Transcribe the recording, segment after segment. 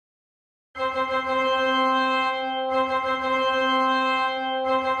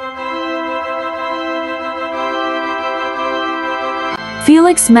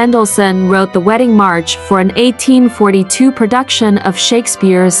Felix Mendelssohn wrote the Wedding March for an 1842 production of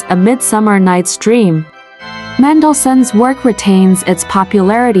Shakespeare's A Midsummer Night's Dream. Mendelssohn's work retains its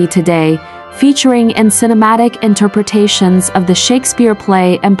popularity today, featuring in cinematic interpretations of the Shakespeare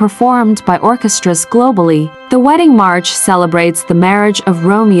play and performed by orchestras globally. The Wedding March celebrates the marriage of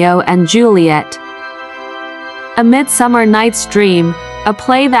Romeo and Juliet. A Midsummer Night's Dream, a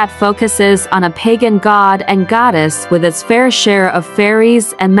play that focuses on a pagan god and goddess with its fair share of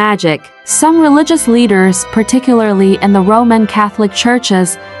fairies and magic. Some religious leaders, particularly in the Roman Catholic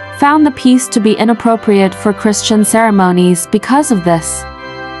churches, found the piece to be inappropriate for Christian ceremonies because of this.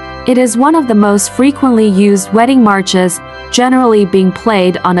 It is one of the most frequently used wedding marches, generally being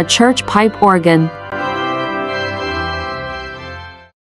played on a church pipe organ.